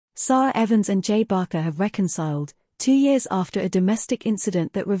Sara Evans and Jay Barker have reconciled, 2 years after a domestic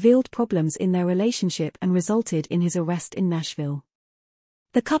incident that revealed problems in their relationship and resulted in his arrest in Nashville.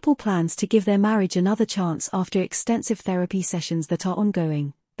 The couple plans to give their marriage another chance after extensive therapy sessions that are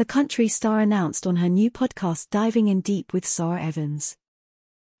ongoing, the country star announced on her new podcast Diving in Deep with Sara Evans.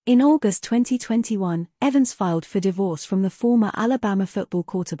 In August 2021, Evans filed for divorce from the former Alabama football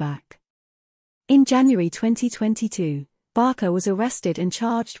quarterback. In January 2022, Barker was arrested and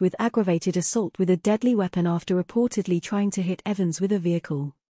charged with aggravated assault with a deadly weapon after reportedly trying to hit Evans with a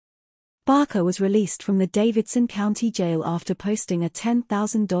vehicle. Barker was released from the Davidson County Jail after posting a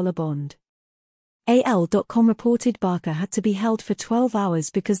 $10,000 bond. AL.com reported Barker had to be held for 12 hours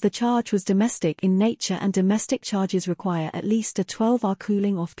because the charge was domestic in nature and domestic charges require at least a 12-hour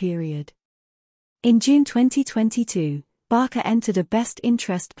cooling-off period. In June 2022, Barker entered a best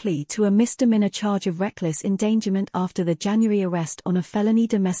interest plea to a misdemeanor charge of reckless endangerment after the January arrest on a felony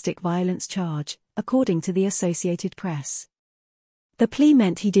domestic violence charge, according to the Associated Press. The plea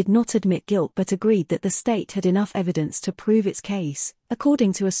meant he did not admit guilt but agreed that the state had enough evidence to prove its case,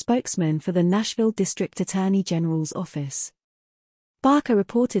 according to a spokesman for the Nashville District Attorney General's office. Barker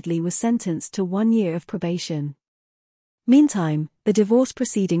reportedly was sentenced to 1 year of probation. Meantime, the divorce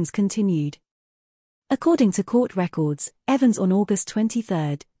proceedings continued. According to court records, Evans on August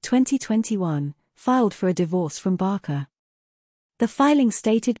 23, 2021, filed for a divorce from Barker. The filing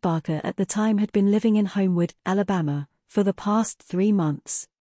stated Barker at the time had been living in Homewood, Alabama, for the past 3 months.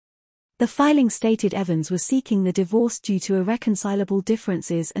 The filing stated Evans was seeking the divorce due to irreconcilable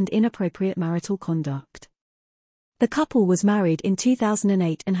differences and inappropriate marital conduct. The couple was married in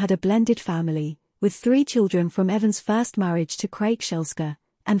 2008 and had a blended family, with 3 children from Evans' first marriage to Craig Shelska,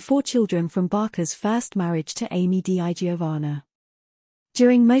 and 4 children from Barker's first marriage to Amy DiGiovanna.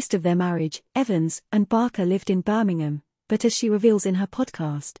 During most of their marriage, Evans and Barker lived in Birmingham, but as she reveals in her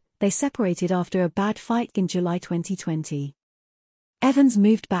podcast, they separated after a bad fight in July 2020. Evans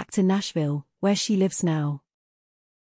moved back to Nashville, where she lives now.